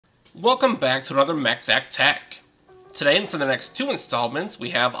Welcome back to another Mech Deck Tech. Today and for the next two installments, we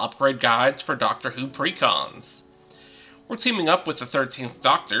have upgrade guides for Doctor Who Precons. We're teaming up with the 13th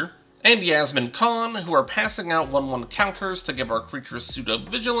Doctor and Yasmin Khan, who are passing out 1/1 counters to give our creatures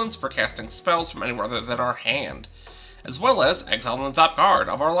pseudo-vigilance for casting spells from anywhere other than our hand, as well as exiling the top card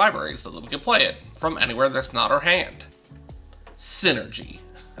of our library so that we can play it from anywhere that's not our hand. Synergy.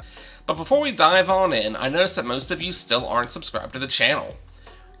 But before we dive on in, I noticed that most of you still aren't subscribed to the channel.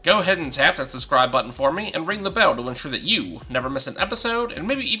 Go ahead and tap that subscribe button for me and ring the bell to ensure that you never miss an episode and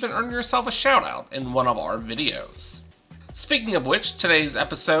maybe even earn yourself a shout out in one of our videos. Speaking of which, today's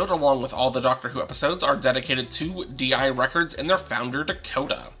episode, along with all the Doctor Who episodes, are dedicated to DI Records and their founder,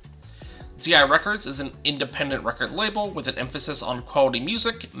 Dakota. DI Records is an independent record label with an emphasis on quality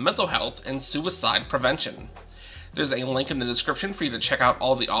music, mental health, and suicide prevention. There's a link in the description for you to check out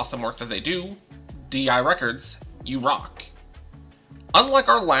all the awesome work that they do. DI Records, you rock. Unlike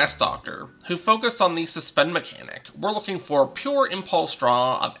our last Doctor, who focused on the suspend mechanic, we're looking for pure impulse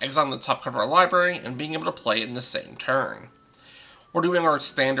draw of exiling the top card of our library and being able to play it in the same turn. We're doing our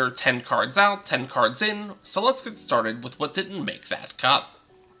standard 10 cards out, 10 cards in, so let's get started with what didn't make that cut.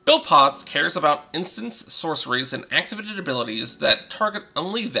 Bill Potts cares about instants, sorceries, and activated abilities that target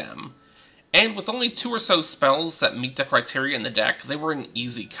only them, and with only 2 or so spells that meet the criteria in the deck, they were an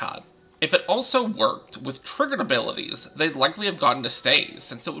easy cut. If it also worked with triggered abilities, they'd likely have gotten to stay,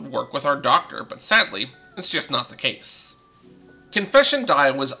 since it would work with our Doctor, but sadly, it's just not the case. Confession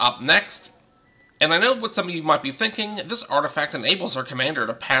Die was up next, and I know what some of you might be thinking, this artifact enables our commander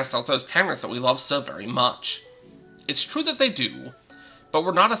to pass out those counters that we love so very much. It's true that they do, but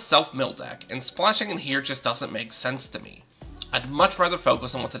we're not a self-mill deck, and splashing in here just doesn't make sense to me. I'd much rather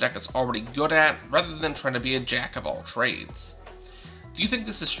focus on what the deck is already good at, rather than trying to be a jack of all trades. Do you think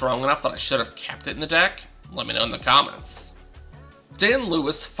this is strong enough that I should have kept it in the deck? Let me know in the comments. Dan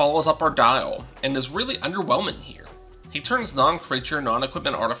Lewis follows up our dial, and is really underwhelming here. He turns non-creature,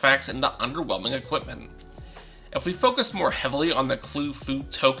 non-equipment artifacts into underwhelming equipment. If we focus more heavily on the Clue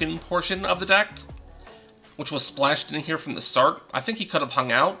Food token portion of the deck, which was splashed in here from the start, I think he could have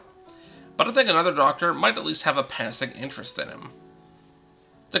hung out, but I think another Doctor might at least have a passing interest in him.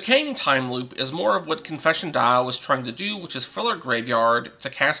 Decaying Time Loop is more of what Confession Dial was trying to do, which is fill our graveyard to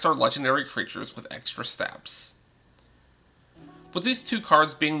cast our legendary creatures with extra steps. With these 2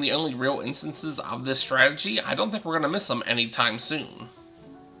 cards being the only real instances of this strategy, I don't think we're going to miss them anytime soon.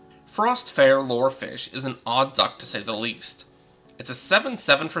 Frostfair Lorefish is an odd duck to say the least. It's a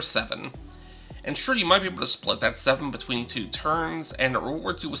 7/7 for 7, and sure, you might be able to split that 7 between 2 turns, and it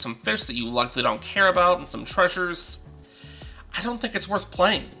rewards you with some fish that you likely don't care about and some treasures. I don't think it's worth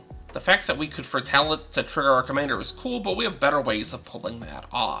playing. The fact that we could foretell it to trigger our commander is cool, but we have better ways of pulling that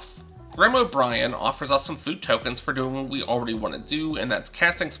off. Graham O'Brien offers us some food tokens for doing what we already want to do, and that's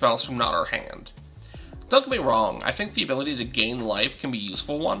casting spells from not our hand. Don't get me wrong, I think the ability to gain life can be a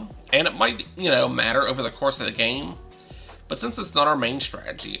useful one, and it might, matter over the course of the game, but since it's not our main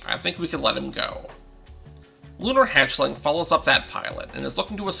strategy, I think we can let him go. Lunar Hatchling follows up that pilot, and is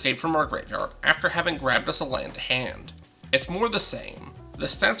looking to escape from our graveyard after having grabbed us a land to hand. It's more the same. The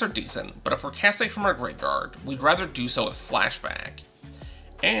stats are decent, but if we're casting from our graveyard, we'd rather do so with Flashback.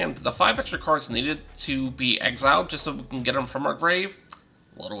 And the 5 extra cards needed to be exiled just so we can get them from our grave?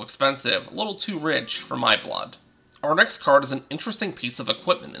 A little expensive, a little too rich for my blood. Our next card is an interesting piece of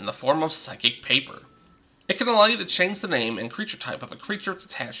equipment in the form of Psychic Paper. It can allow you to change the name and creature type of a creature it's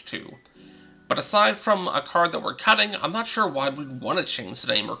attached to. But aside from a card that we're cutting, I'm not sure why we'd want to change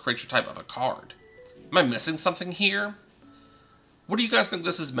the name or creature type of a card. Am I missing something here? What do you guys think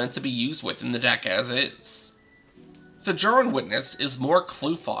this is meant to be used with in the deck as is? The Jarran Witness is more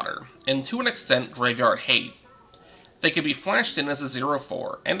clue fodder, and to an extent graveyard hate. They can be flashed in as a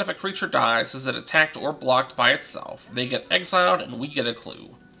 0/4, and if a creature dies as it attacked or blocked by itself, they get exiled and we get a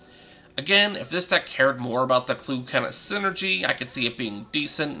clue. Again, if this deck cared more about the clue kind of synergy, I could see it being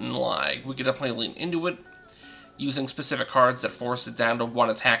decent and we could definitely lean into it, using specific cards that force it down to 1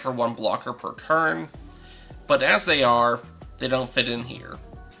 attacker, 1 blocker per turn. But as they are, they don't fit in here.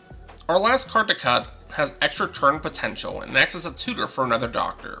 Our last card to cut has extra turn potential and acts as a tutor for another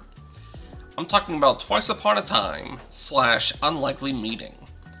Doctor. I'm talking about Twice Upon a Time / Unlikely Meeting.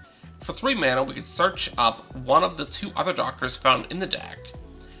 For 3 mana, we could search up one of the 2 other Doctors found in the deck.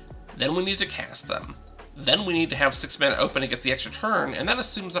 Then we need to cast them. Then we need to have 6 mana open to get the extra turn, and that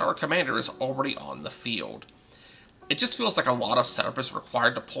assumes that our commander is already on the field. It just feels like a lot of setup is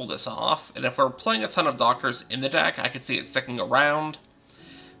required to pull this off, and if we're playing a ton of Doctors in the deck, I could see it sticking around.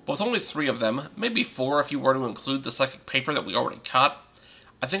 But with only 3 of them, maybe 4 if you were to include the Psychic Paper that we already cut,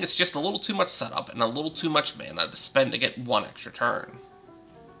 I think it's just a little too much setup and a little too much mana to spend to get 1 extra turn.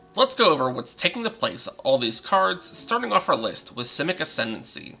 Let's go over what's taking the place of all these cards, starting off our list with Simic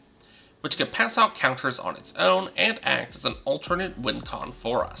Ascendancy, which can pass out counters on its own and act as an alternate win con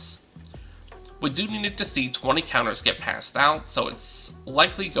for us. We do need to see 20 counters get passed out, so it's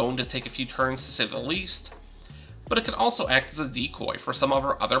likely going to take a few turns to say the least, but it can also act as a decoy for some of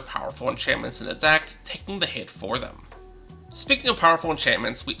our other powerful enchantments in the deck, taking the hit for them. Speaking of powerful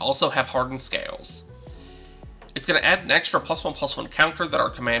enchantments, we also have Hardened Scales. It's going to add an extra +1/+1 counter that our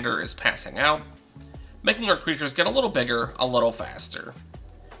commander is passing out, making our creatures get a little bigger, a little faster.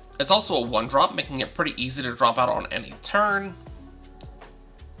 It's also a 1-drop, making it pretty easy to drop out on any turn.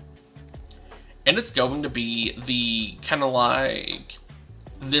 And it's going to be the kind of like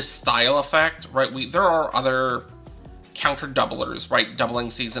this style effect, right? There are other counter doublers, right? Doubling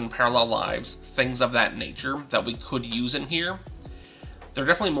Season, Parallel Lives, things of that nature that we could use in here. They're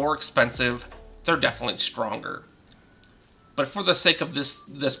definitely more expensive. They're definitely stronger. But for the sake of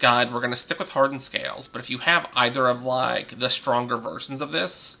this guide, we're going to stick with Hardened Scales. But if you have either of like the stronger versions of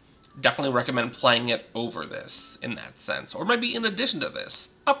this, definitely recommend playing it over this in that sense. Or maybe in addition to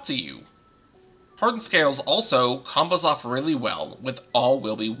this. Up to you. Hardened Scales also combos off really well with All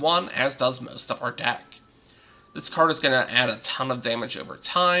Will Be One, as does most of our deck. This card is going to add a ton of damage over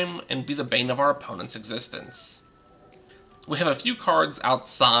time and be the bane of our opponent's existence. We have a few cards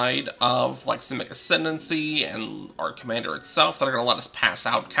outside of like Simic Ascendancy and our commander itself that are going to let us pass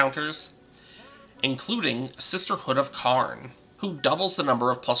out counters, including Sisterhood of Karn, who doubles the number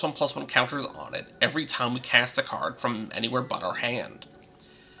of +1/+1 counters on it every time we cast a card from anywhere but our hand.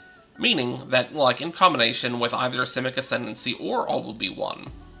 Meaning that, like, in combination with either Simic Ascendancy or All Will Be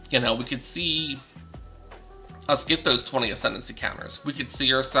One, you know, we could see us get those 20 Ascendancy counters. We could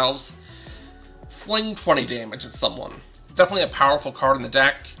see ourselves fling 20 damage at someone. Definitely a powerful card in the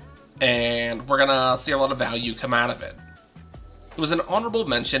deck, and we're gonna see a lot of value come out of it. It was an honorable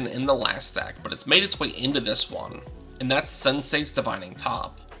mention in the last deck, but it's made its way into this one, and that's Sensei's Divining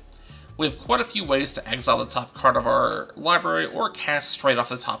Top. We have quite a few ways to exile the top card of our library or cast straight off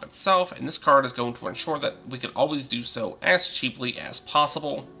the top itself, and this card is going to ensure that we can always do so as cheaply as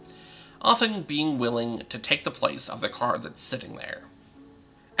possible, often being willing to take the place of the card that's sitting there.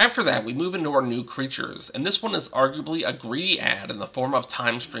 After that, we move into our new creatures, and this one is arguably a greedy add in the form of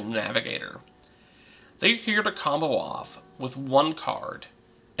Time Stream Navigator. They're here to combo off with one card,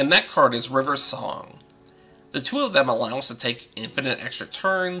 and that card is River's Song. The two of them allow us to take infinite extra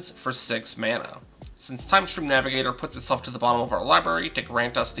turns for 6 mana, since Time Stream Navigator puts itself to the bottom of our library to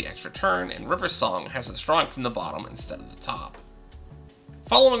grant us the extra turn, and River's Song has it drawing from the bottom instead of the top.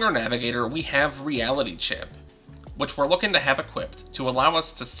 Following our Navigator, we have Reality Chip, which we're looking to have equipped to allow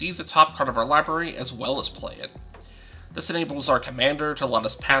us to see the top card of our library as well as play it. This enables our commander to let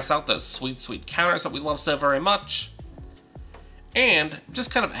us pass out those sweet counters that we love so very much, and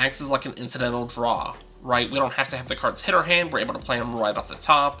just kind of acts as like an incidental draw, right? We don't have to have the cards hit our hand, we're able to play them right off the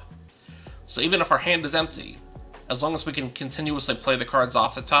top. So even if our hand is empty, as long as we can continuously play the cards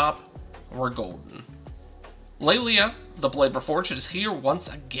off the top, we're golden. Lelia, the Blade Reforged, is here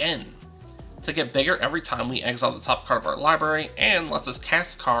once again to get bigger every time we exile the top card of our library, and lets us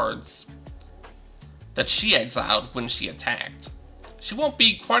cast cards that she exiled when she attacked. She won't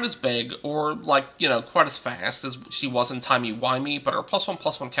be quite as big or, like, you know, quite as fast as she was in Timey-Wimey, but her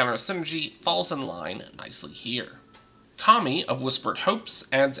 +1/+1 counter synergy falls in line nicely here. Kami of Whispered Hopes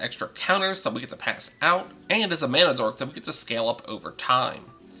adds extra counters that we get to pass out, and is a mana dork that we get to scale up over time,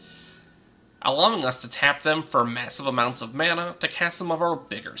 allowing us to tap them for massive amounts of mana to cast some of our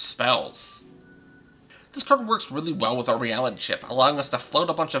bigger spells. This card works really well with our Reality Chip, allowing us to float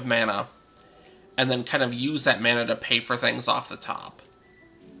a bunch of mana, and then kind of use that mana to pay for things off the top.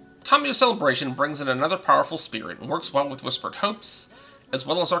 Kami of Celebration brings in another powerful spirit and works well with Whispered Hopes, as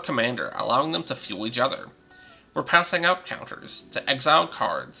well as our commander, allowing them to fuel each other. We're passing out counters, to exile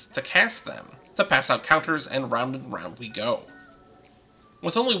cards, to cast them, to pass out counters, and round we go.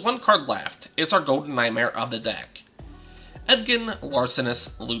 With only one card left, it's our Golden Nightmare of the deck, Edgin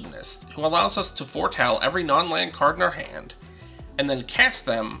Larcenous Ludenist, who allows us to foretell every non-land card in our hand, and then cast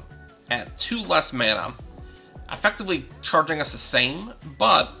them at 2 less mana, effectively charging us the same,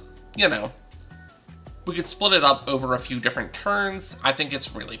 but, you know, we could split it up over a few different turns. I think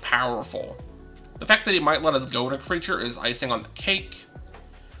it's really powerful. The fact that he might let us go to a creature is icing on the cake,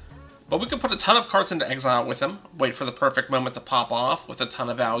 but we could put a ton of cards into exile with him, wait for the perfect moment to pop off with a ton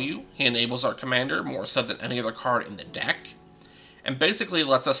of value. He enables our commander more so than any other card in the deck, and basically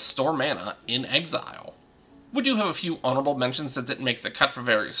lets us store mana in exile. We do have a few honorable mentions that didn't make the cut for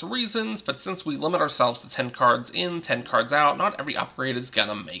various reasons, but since we limit ourselves to 10 cards in, 10 cards out, not every upgrade is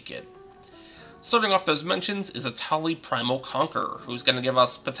gonna make it. Starting off those mentions is a Tali Primal Conqueror, who's going to give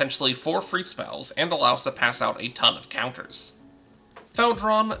us potentially 4 free spells and allow us to pass out a ton of counters.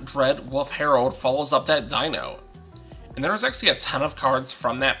 Theldron Dread Wolf Herald follows up that Dino, and there's actually a ton of cards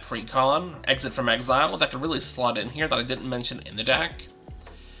from that Precon, Exit from Exile, that could really slot in here that I didn't mention in the deck.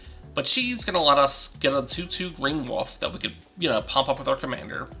 But she's going to let us get a 2/2 Green Wolf that we could, pump up with our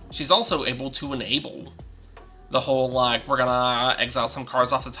commander. She's also able to enable the whole, like, we're going to exile some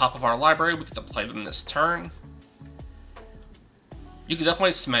cards off the top of our library, we get to play them this turn. You could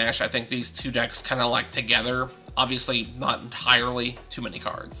definitely smash, I think, these two decks kind of, like, together. Obviously, not entirely too many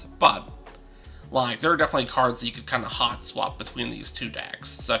cards, but, like, there are definitely cards that you could kind of hot swap between these two decks.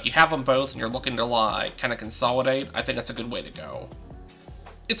 So if you have them both and you're looking to, like, kind of consolidate, I think that's a good way to go.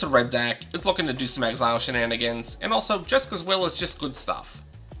 It's a red deck, it's looking to do some exile shenanigans, and also Jessica's Will is just good stuff.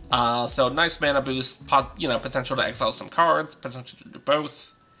 So nice mana boost, potential to exile some cards, potential to do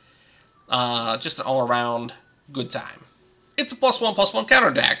both. Just an all-around good time. It's a +1/+1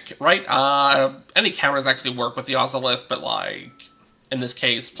 counter deck, right? Any counters actually work with the Ozolith, but like, in this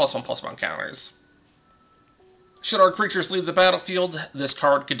case, +1/+1 counters. Should our creatures leave the battlefield, this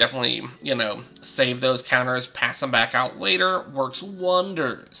card could definitely, save those counters, pass them back out later. Works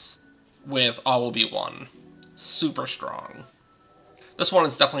wonders with All Will Be One. Super strong. This one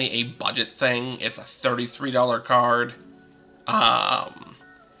is definitely a budget thing. It's a $33 card.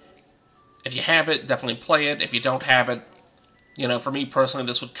 If you have it, definitely play it. If you don't have it, for me personally,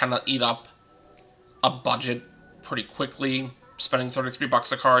 this would kind of eat up a budget pretty quickly, spending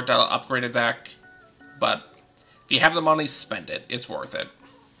 $33 a card to upgrade a deck. But if you have the money, spend it. It's worth it.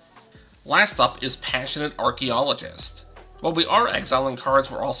 Last up is Passionate Archaeologist. While we are exiling cards,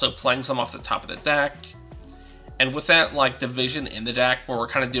 we're also playing some off the top of the deck. And with that, like, division in the deck, where we're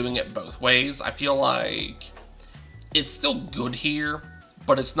kind of doing it both ways, I feel like it's still good here,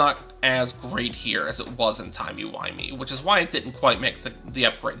 but it's not as great here as it was in Timey-Wimey, which is why it didn't quite make the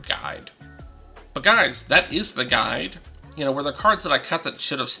upgrade guide. But guys, that is the guide. Were there cards that I cut that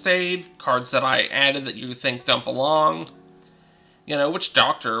should have stayed? Cards that I added that you think don't belong? Which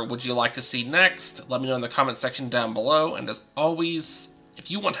doctor would you like to see next? Let me know in the comment section down below, and as always, if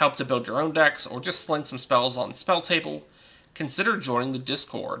you want help to build your own decks, or just sling some spells on Spell Table, consider joining the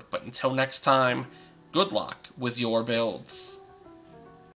Discord. But until next time, good luck with your builds.